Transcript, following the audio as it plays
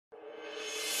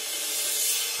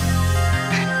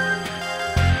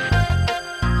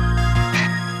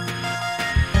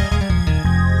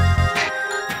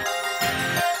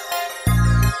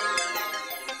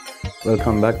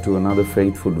Welcome back to another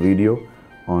faithful video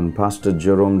on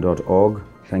pastorjerome.org.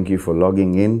 Thank you for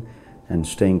logging in and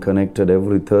staying connected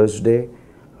every Thursday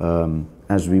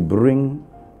as we bring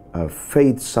a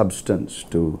faith substance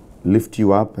to lift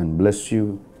you up and bless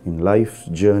you in life's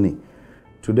journey.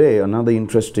 Today, another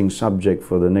interesting subject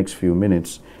for the next few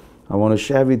minutes. I want to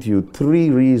share with you 3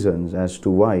 reasons as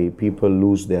to why people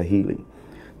lose their healing.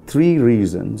 3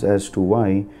 reasons as to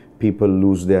why people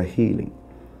lose their healing.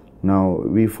 Now,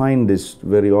 we find this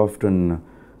very often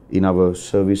in our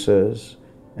services,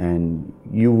 and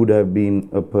you would have been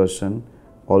a person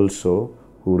also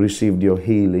who received your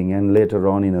healing, and later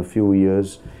on in a few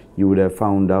years, you would have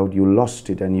found out you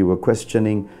lost it and you were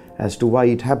questioning as to why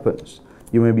it happens.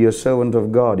 You may be a servant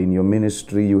of God in your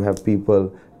ministry, you have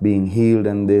people being healed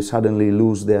and they suddenly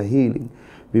lose their healing.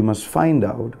 We must find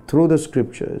out through the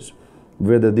scriptures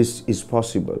whether this is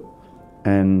possible,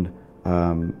 and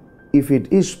if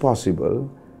it is possible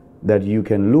that you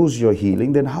can lose your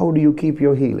healing, then how do you keep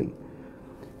your healing?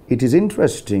 It is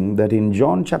interesting that in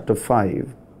John chapter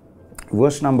 5,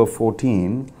 verse number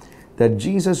 14, that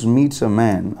Jesus meets a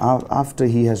man after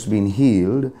he has been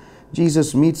healed.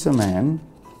 Jesus meets a man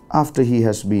after he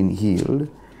has been healed,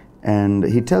 and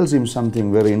he tells him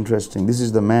something very interesting. This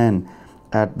is the man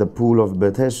at the pool of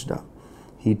Bethesda.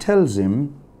 He tells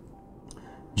him,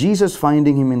 Jesus,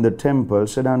 finding him in the temple,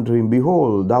 said unto him,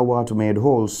 Behold, thou art made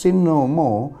whole, sin no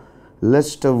more,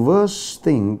 lest a worse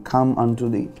thing come unto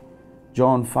thee.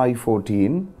 John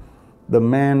 5:14, the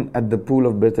man at the pool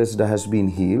of Bethesda has been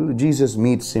healed. Jesus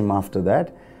meets him after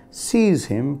that, sees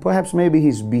him, perhaps maybe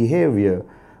his behavior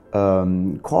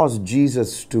caused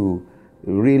Jesus to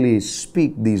really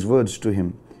speak these words to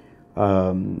him.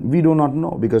 We do not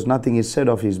know, because nothing is said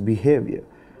of his behavior.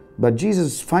 But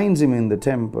Jesus finds him in the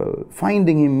temple.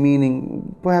 Finding him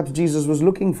meaning perhaps Jesus was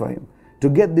looking for him to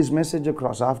get this message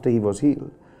across after he was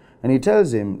healed. And he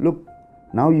tells him, look,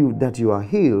 now that you are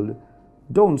healed,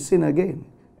 don't sin again.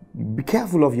 Be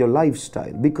careful of your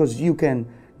lifestyle, because you can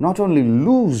not only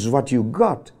lose what you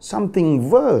got, something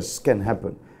worse can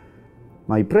happen.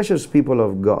 My precious people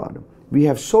of God, we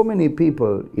have so many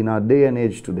people in our day and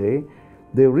age today,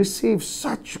 they receive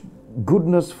such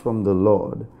goodness from the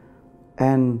Lord,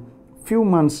 and few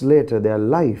months later their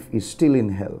life is still in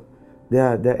hell.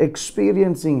 They're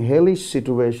experiencing hellish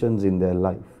situations in their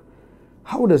life.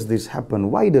 How does this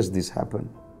happen? Why does this happen?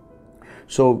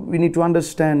 So we need to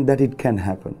understand that it can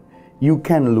happen. You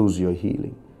can lose your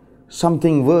healing.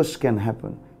 Something worse can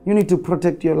happen. You need to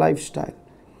protect your lifestyle.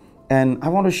 And I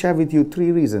want to share with you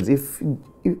 3 reasons. If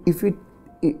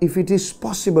it is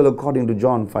possible according to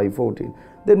John 5:14,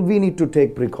 then we need to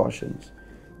take precautions.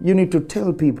 You need to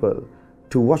tell people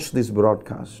to watch this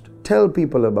broadcast. Tell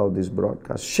people about this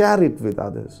broadcast. Share it with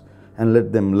others and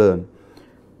let them learn.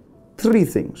 3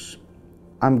 things.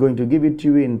 I'm going to give it to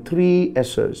you in 3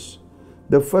 S's.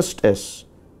 The first S,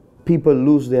 people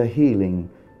lose their healing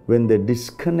when they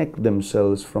disconnect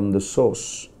themselves from the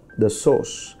source. The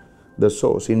source. The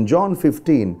source. In John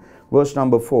 15, verse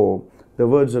number 4, the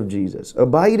words of Jesus,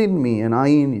 Abide in me and I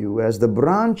in you, as the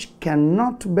branch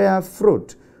cannot bear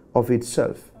fruit of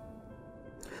itself.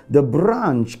 The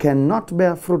branch cannot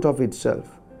bear fruit of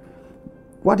itself.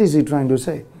 What is he trying to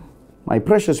say? My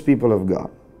precious people of God,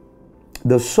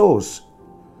 the source,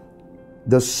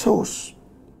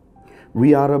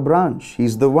 we are a branch,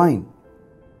 he's the vine.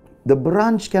 The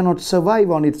branch cannot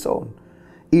survive on its own.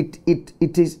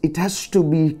 It has to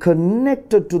be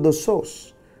connected to the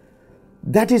source.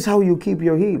 That is how you keep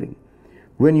your healing.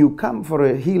 When you come for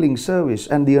a healing service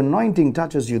and the anointing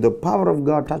touches you, the power of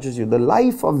God touches you, the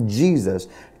life of Jesus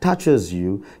touches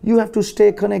you, you have to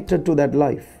stay connected to that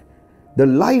life. The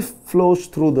life flows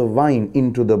through the vine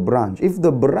into the branch. If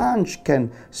the branch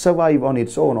can survive on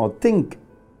its own, or thinks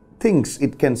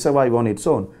it can survive on its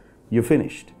own, you're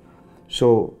finished.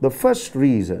 So the first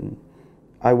reason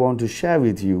I want to share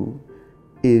with you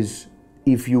is,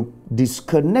 if you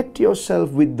disconnect yourself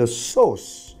with the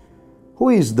source. Who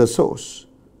is the source?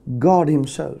 God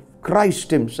himself, Christ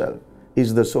himself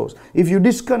is the source. If you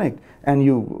disconnect and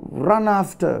you run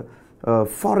after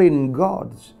foreign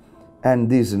gods and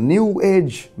these new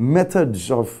age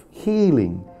methods of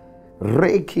healing,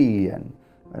 Reiki and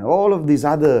all of these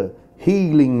other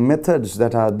healing methods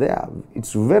that are there,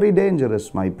 it's very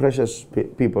dangerous, my precious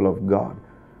people of God.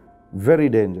 Very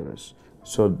dangerous.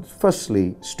 So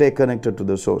firstly, stay connected to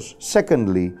the source.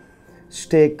 Secondly,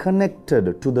 stay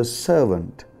connected to the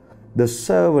servant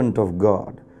of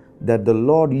God that the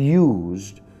Lord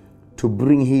used to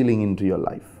bring healing into your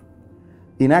life.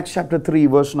 In Acts chapter 3,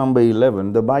 verse number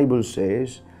 11, the Bible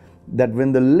says that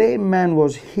when the lame man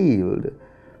was healed,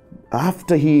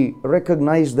 after he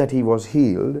recognized that he was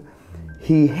healed,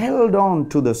 he held on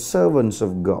to the servants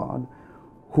of God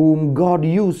whom God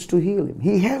used to heal him.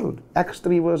 He held, Acts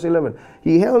 3 verse 11,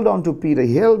 he held on to Peter,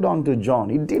 he held on to John,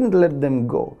 he didn't let them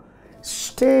go.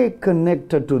 Stay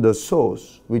connected to the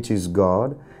source, which is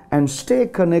God, and stay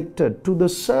connected to the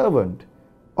servant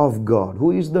of God,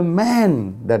 who is the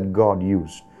man that God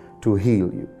used to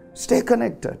heal you. Stay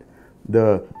connected.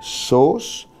 The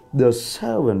source, the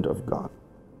servant of God.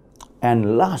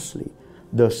 And lastly,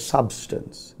 the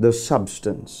substance. The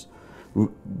substance.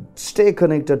 Stay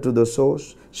connected to the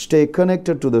source, stay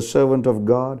connected to the servant of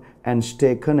God, and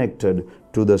stay connected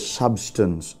to the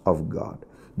substance of God.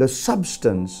 The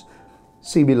substance,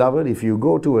 see beloved, if you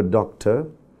go to a doctor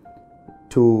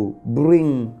to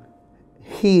bring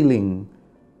healing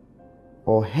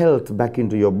or health back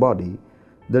into your body,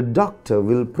 the doctor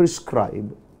will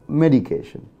prescribe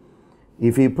medication.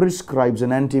 If he prescribes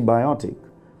an antibiotic,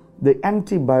 the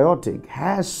antibiotic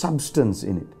has substance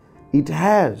in it. It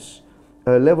has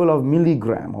a level of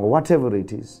milligram or whatever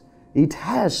it is. It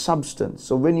has substance.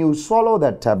 So when you swallow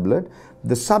that tablet,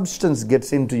 the substance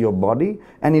gets into your body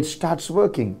and it starts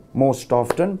working. Most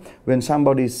often, when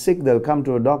somebody is sick, they'll come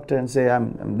to a doctor and say,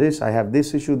 I'm this, I have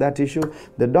this issue, that issue.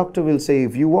 The doctor will say,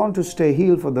 if you want to stay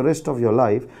healed for the rest of your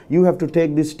life, you have to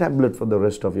take this tablet for the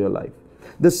rest of your life.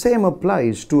 The same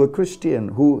applies to a Christian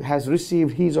who has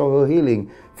received his or her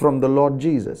healing from the Lord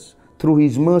Jesus, through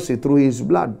His mercy, through His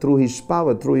blood, through His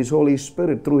power, through His Holy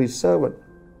Spirit, through His servant.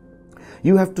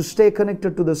 You have to stay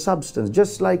connected to the substance.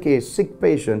 Just like a sick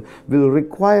patient will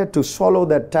require to swallow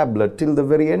that tablet till the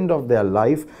very end of their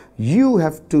life, you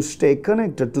have to stay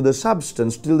connected to the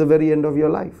substance till the very end of your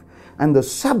life. And the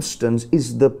substance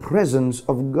is the presence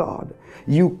of God.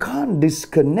 You can't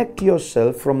disconnect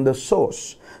yourself from the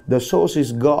source. The source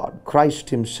is God, Christ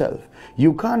Himself.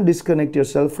 You can't disconnect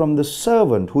yourself from the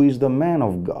servant, who is the man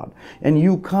of God. And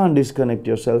you can't disconnect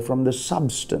yourself from the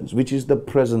substance, which is the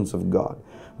presence of God.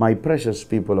 My precious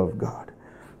people of God.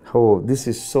 Oh, this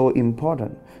is so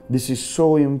important. This is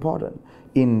so important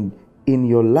in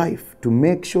your life, to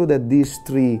make sure that these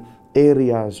three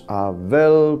areas are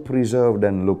well preserved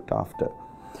and looked after.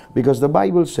 Because the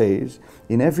Bible says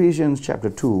in Ephesians chapter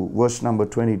 2, verse number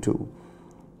 22,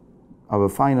 our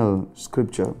final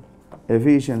scripture,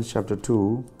 Ephesians chapter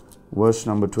 2, verse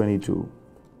number 22.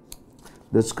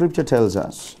 The scripture tells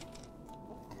us,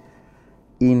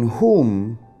 in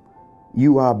whom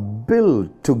you are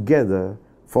built together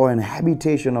for an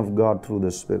habitation of God through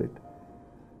the Spirit.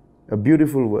 A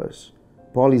beautiful verse.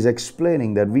 Paul is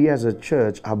explaining that we as a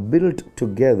church are built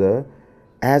together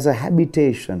as a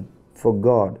habitation for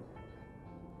God.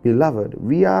 Beloved,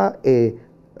 we are a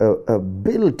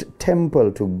built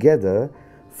temple together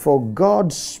for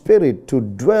God's Spirit to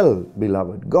dwell,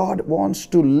 beloved. God wants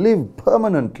to live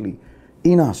permanently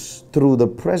in us through the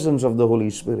presence of the Holy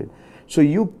Spirit. So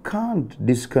you can't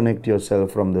disconnect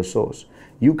yourself from the source.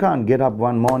 You can't get up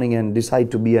one morning and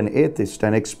decide to be an atheist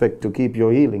and expect to keep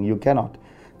your healing. You cannot.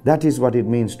 That is what it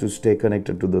means to stay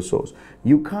connected to the source.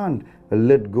 You can't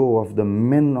let go of the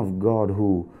men of God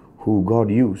who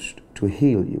God used to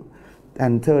heal you.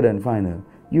 And third and final,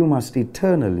 you must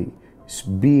eternally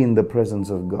be in the presence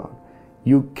of God.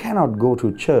 You cannot go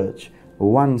to church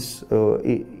once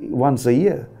a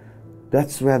year.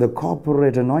 That's where the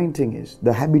corporate anointing is,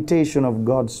 the habitation of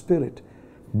God's Spirit,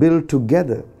 built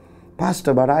together.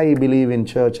 Pastor, but I believe in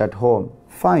church at home.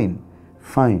 Fine.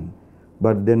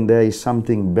 But then there is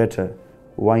something better.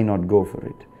 Why not go for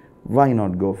it? Why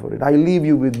not go for it? I leave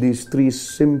you with these three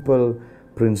simple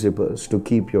principles to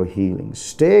keep your healing.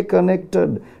 Stay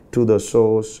connected to the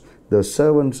source, the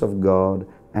servants of God,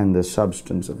 and the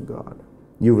substance of God.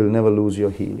 You will never lose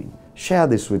your healing. Share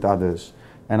this with others.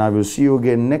 And I will see you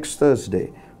again next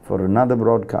Thursday for another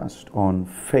broadcast on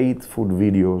Faith Food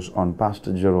Videos on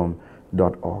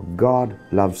PastorJerome.org. God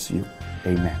loves you.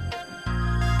 Amen.